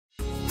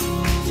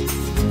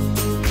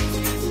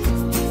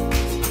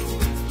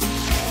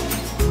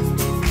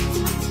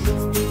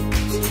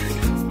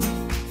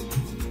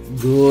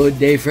Good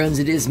day, friends.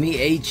 It is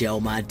me,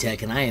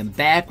 HLModTech, and I am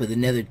back with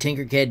another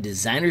Tinkercad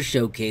Designer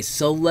Showcase,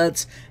 so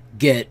let's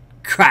get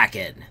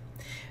cracking.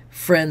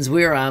 Friends,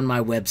 we are on my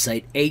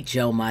website,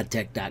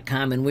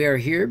 HLModTech.com, and we are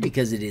here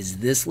because it is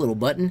this little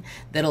button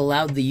that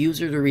allowed the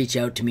user to reach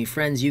out to me.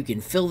 Friends, you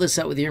can fill this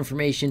out with your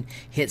information,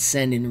 hit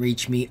send, and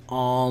reach me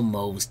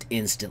almost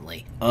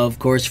instantly. Of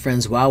course,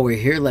 friends, while we're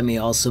here, let me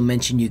also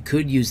mention you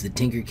could use the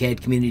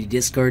Tinkercad Community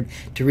Discord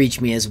to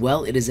reach me as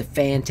well. It is a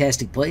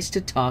fantastic place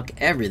to talk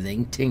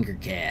everything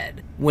Tinkercad.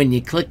 When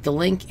you click the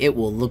link, it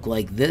will look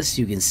like this.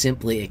 You can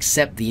simply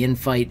accept the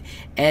invite.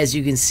 As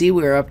you can see,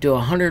 we're up to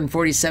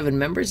 147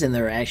 members, and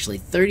there are actually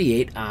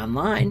 38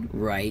 online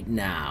right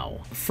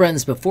now.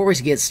 Friends, before we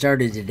get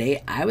started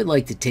today, I would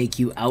like to take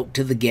you out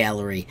to the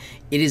gallery.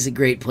 It is a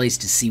great place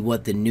to see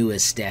what the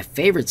newest staff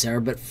favorites are,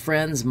 but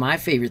friends, my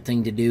favorite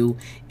thing to do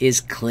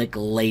is click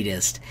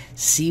latest.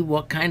 See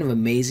what kind of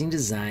amazing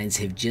designs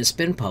have just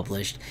been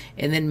published,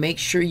 and then make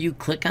sure you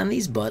click on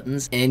these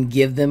buttons and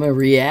give them a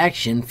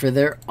reaction for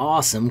their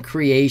awesome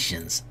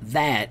creations.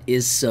 That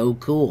is so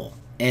cool.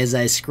 As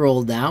I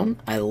scroll down,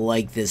 I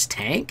like this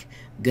tank.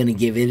 Gonna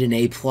give it an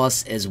A+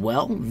 as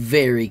well.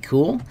 Very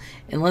cool.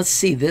 And let's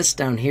see this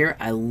down here.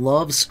 I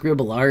love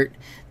scribble art.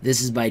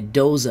 This is by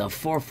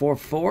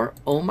Doza444.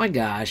 Oh my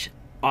gosh,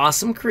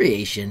 awesome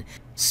creation.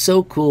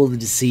 So cool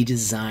to see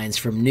designs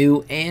from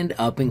new and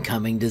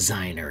up-and-coming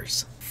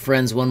designers.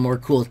 Friends, one more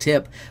cool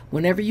tip.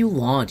 Whenever you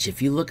launch,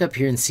 if you look up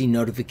here and see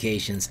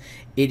notifications,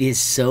 it is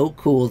so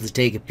cool to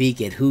take a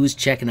peek at who's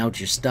checking out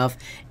your stuff.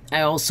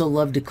 I also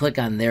love to click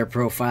on their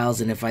profiles,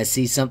 and if I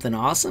see something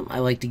awesome, I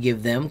like to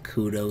give them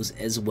kudos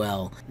as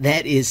well.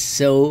 That is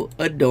so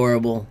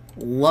adorable.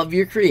 Love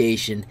your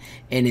creation,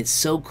 and it's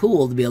so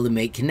cool to be able to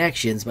make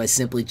connections by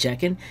simply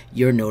checking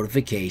your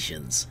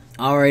notifications.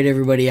 Alright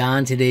everybody,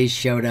 on today's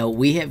shout out,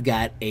 we have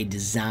got a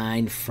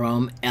design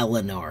from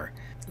Elanore.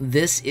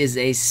 This is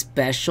a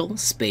special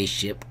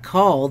spaceship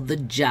called the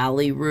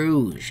Joli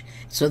Rouge.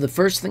 So the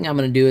first thing I'm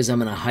going to do is I'm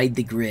going to hide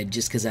the grid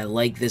just because I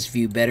like this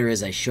view better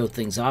as I show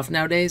things off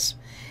nowadays.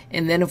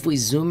 And then if we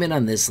zoom in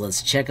on this,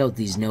 let's check out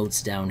these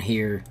notes down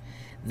here.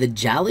 The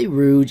Joli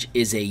Rouge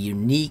is a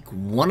unique,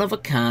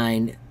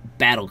 one-of-a-kind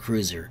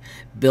battlecruiser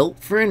built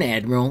for an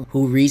admiral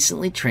who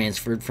recently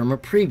transferred from a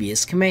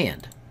previous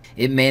command.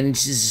 It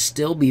manages to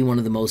still be one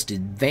of the most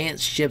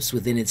advanced ships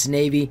within its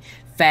navy,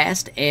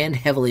 fast and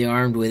heavily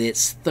armed with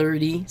its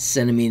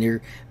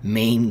 30-centimeter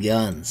main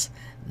guns.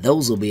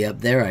 Those will be up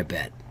there, I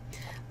bet.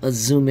 Let's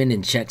zoom in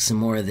and check some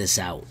more of this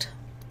out.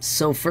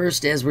 So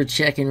first, as we're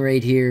checking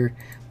right here,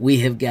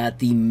 we have got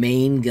the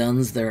main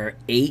guns. There are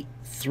 8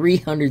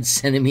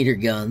 300-centimeter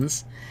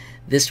guns.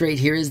 This right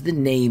here is the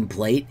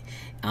nameplate.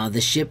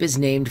 The ship is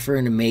named for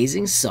an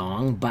amazing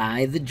song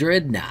by the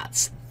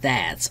Dreadnoughts.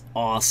 That's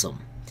awesome.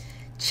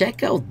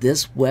 Check out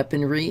this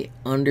weaponry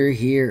under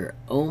here.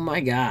 Oh my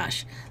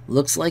gosh.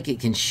 Looks like it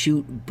can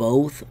shoot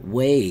both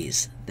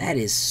ways. That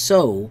is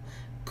so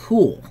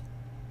cool.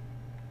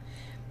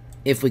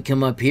 If we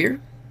come up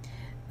here,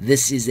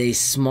 this is a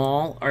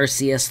small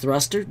RCS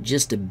thruster,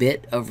 just a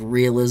bit of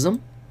realism.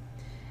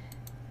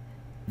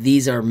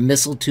 These are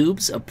missile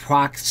tubes,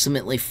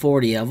 approximately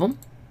 40 of them.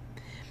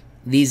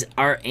 These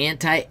are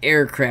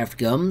anti-aircraft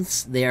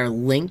guns. They are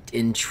linked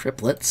in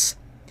triplets.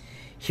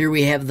 Here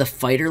we have the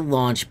fighter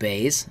launch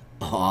bays.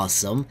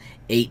 Awesome.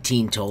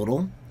 18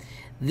 total.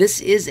 This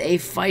is a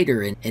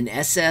fighter, an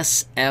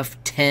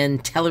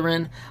SSF-10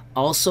 Telerin,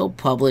 also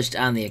published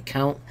on the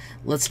account.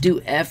 Let's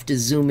do F to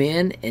zoom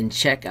in and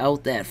check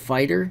out that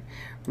fighter.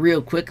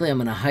 Real quickly, I'm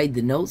going to hide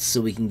the notes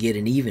so we can get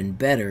an even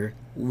better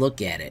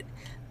look at it.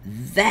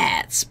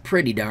 That's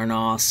pretty darn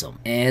awesome.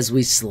 As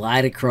we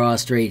slide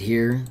across right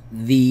here,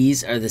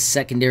 these are the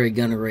secondary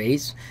gun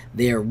arrays.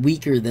 They are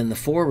weaker than the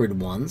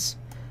forward ones.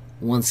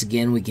 Once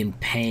again, we can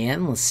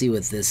pan. Let's see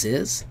what this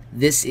is.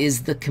 This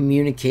is the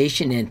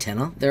communication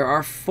antenna. There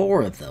are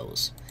 4 of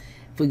those.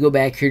 If we go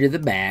back here to the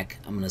back,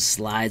 I'm going to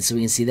slide so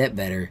we can see that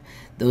better.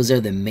 Those are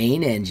the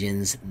main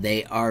engines.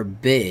 They are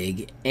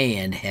big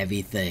and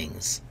heavy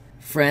things.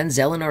 Friends,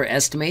 Elanore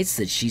estimates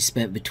that she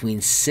spent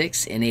between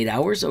 6 and 8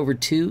 hours over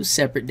 2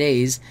 separate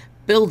days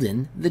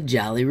building the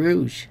Joli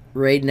Rouge.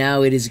 Right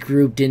now it is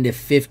grouped into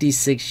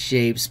 56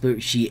 shapes,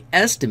 but she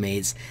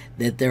estimates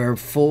that there are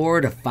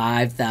 4,000 to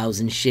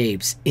 5,000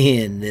 shapes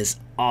in this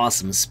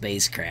awesome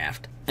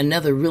spacecraft.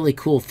 Another really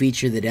cool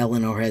feature that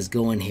Elanore has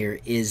going here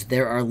is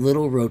there are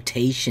little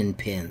rotation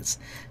pins.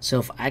 So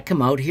if I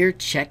come out here,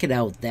 check it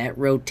out, that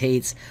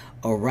rotates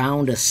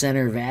around a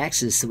center of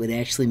axis that would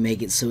actually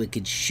make it so it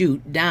could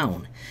shoot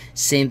down.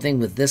 Same thing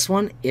with this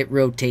one, it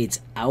rotates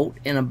out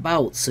and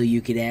about so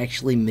you could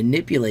actually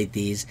manipulate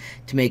these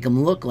to make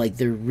them look like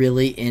they're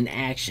really in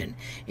action.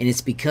 And it's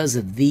because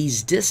of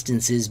these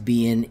distances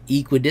being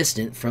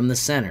equidistant from the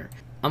center.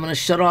 I'm going to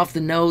shut off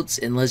the notes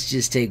and let's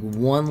just take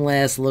one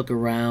last look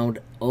around.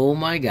 Oh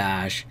my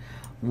gosh,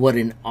 what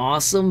an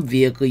awesome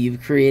vehicle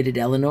you've created,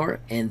 Elanore,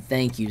 and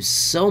thank you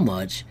so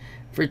much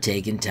for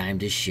taking time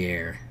to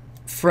share.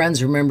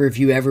 Friends, remember, if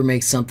you ever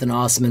make something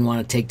awesome and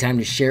want to take time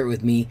to share it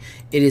with me,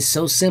 it is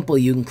so simple.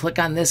 You can click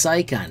on this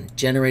icon,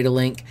 generate a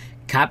link,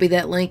 copy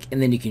that link,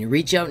 and then you can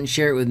reach out and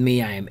share it with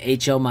me. I am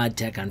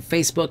HLModTech on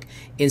Facebook,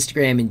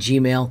 Instagram, and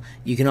Gmail.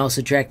 You can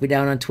also track me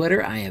down on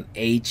Twitter. I am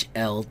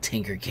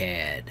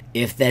HLTinkercad.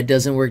 If that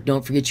doesn't work,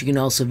 don't forget you can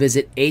also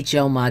visit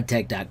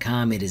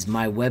HLModTech.com. It is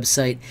my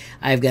website.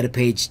 I've got a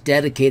page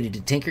dedicated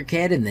to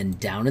Tinkercad, and then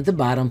down at the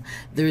bottom,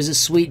 there is a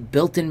sweet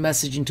built-in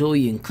messaging tool.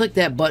 You can click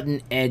that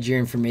button, add your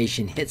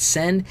information, hit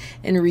send,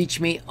 and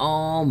reach me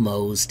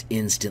almost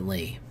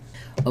instantly.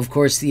 Of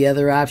course, the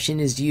other option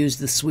is to use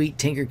the sweet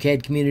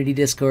Tinkercad community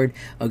Discord,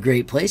 a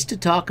great place to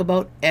talk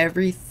about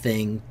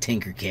everything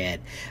Tinkercad.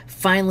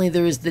 Finally,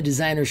 there is the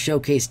designer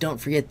showcase. Don't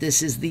forget,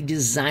 this is the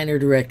designer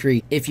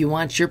directory. If you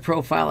want your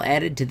profile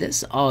added to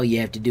this, all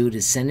you have to do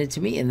is send it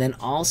to me. And then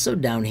also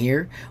down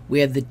here, we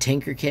have the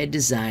Tinkercad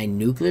design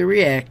nuclear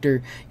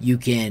reactor. You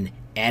can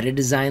add a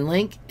design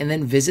link, and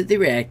then visit the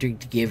reactor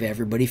to give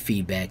everybody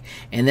feedback.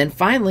 And then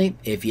finally,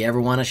 if you ever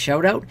want a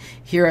shout out,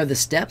 here are the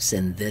steps,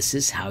 and this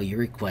is how you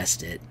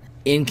request it.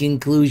 In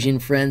conclusion,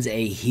 friends,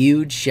 a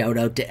huge shout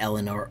out to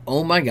Elanore.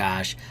 Oh my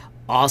gosh,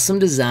 awesome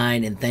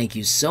design, and thank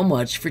you so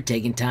much for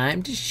taking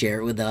time to share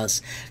it with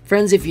us.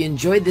 Friends, if you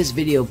enjoyed this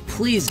video,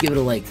 please give it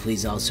a like.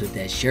 Please also hit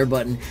that share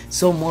button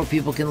so more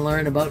people can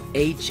learn about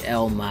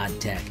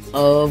HLModTech.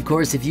 Of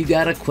course, if you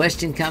got a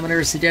question, comment,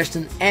 or a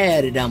suggestion,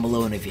 add it down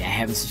below. And if you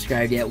haven't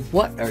subscribed yet,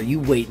 what are you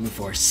waiting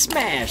for?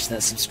 Smash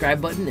that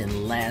subscribe button,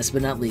 and last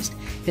but not least,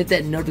 hit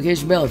that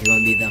notification bell if you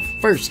want to be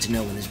the first to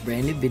know when there's a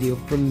brand new video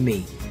from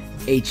me,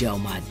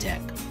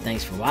 HLModTech.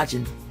 Thanks for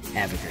watching.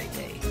 Have a great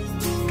day.